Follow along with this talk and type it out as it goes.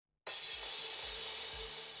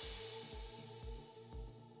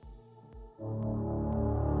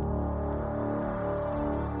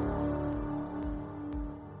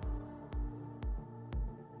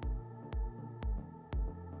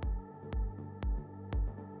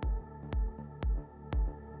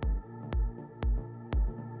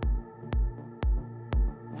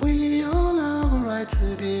right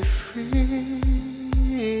to be free.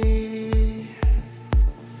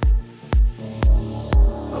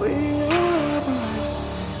 We all right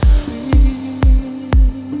to be free.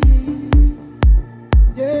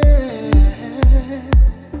 Yeah,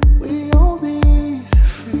 we all need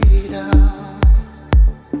freedom.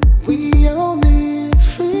 We all need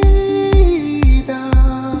freedom.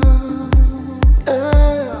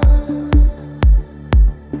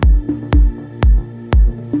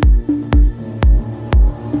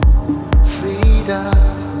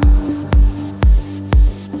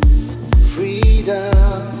 Freedom.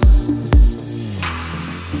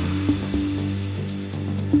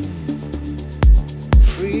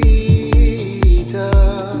 Freedom.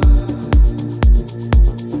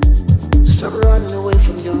 Stop running away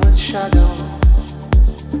from your own shadow.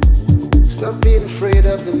 Stop being afraid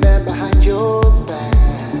of the man behind your back.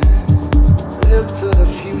 Look to the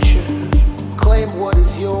future. Claim what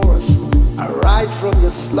is yours. Arise from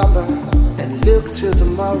your slumber and look to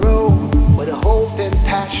tomorrow with hope and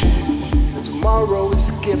passion. The tomorrow is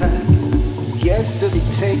given, yesterday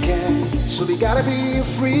taken. So we gotta be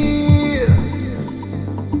free.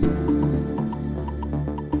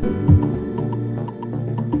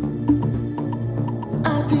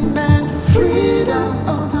 I demand freedom.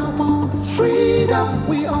 All I want is freedom.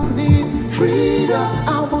 We all need freedom.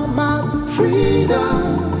 I want my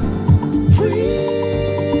freedom. Freedom.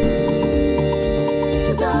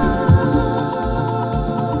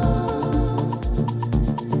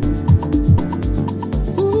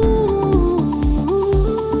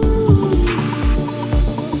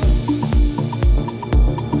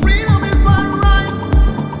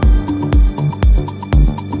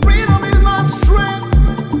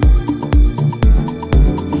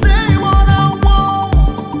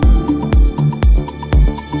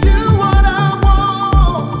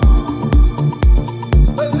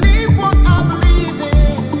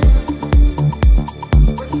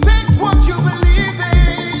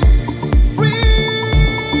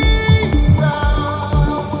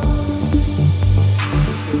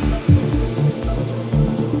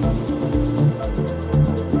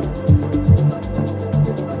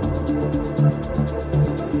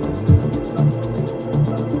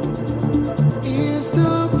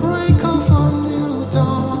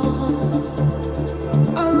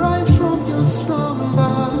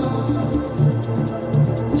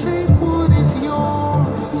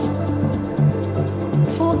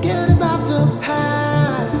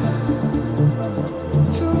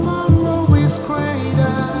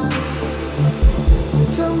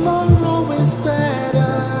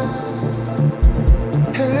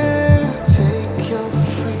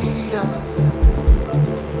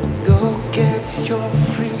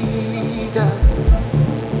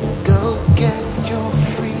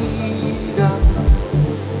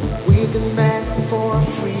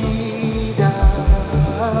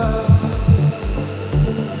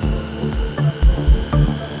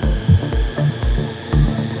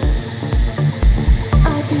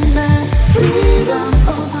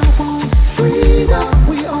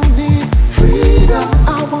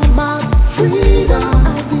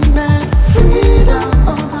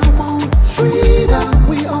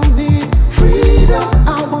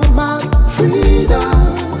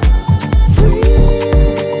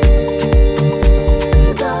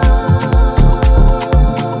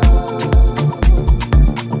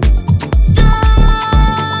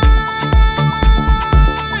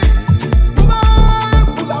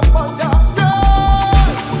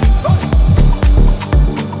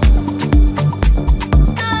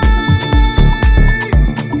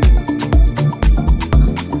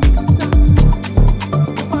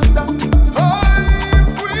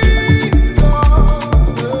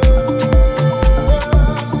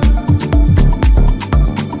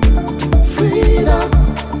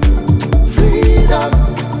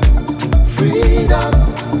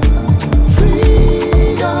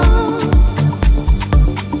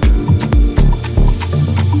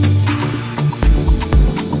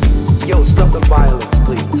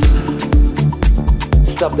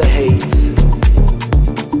 Stop the hate.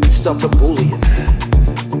 Stop the bullying.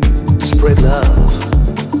 Spread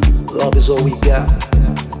love. Love is all we got.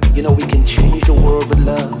 You know we can change the world with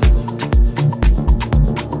love.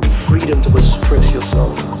 Freedom to express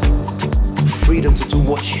yourself. Freedom to do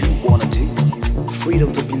what you want to do.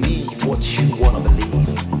 Freedom to believe what you want to believe.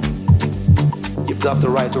 You've got the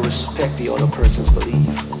right to respect the other person's belief.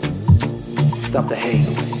 Stop the hate.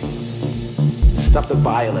 Stop the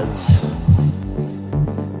violence.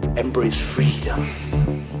 Embrace freedom.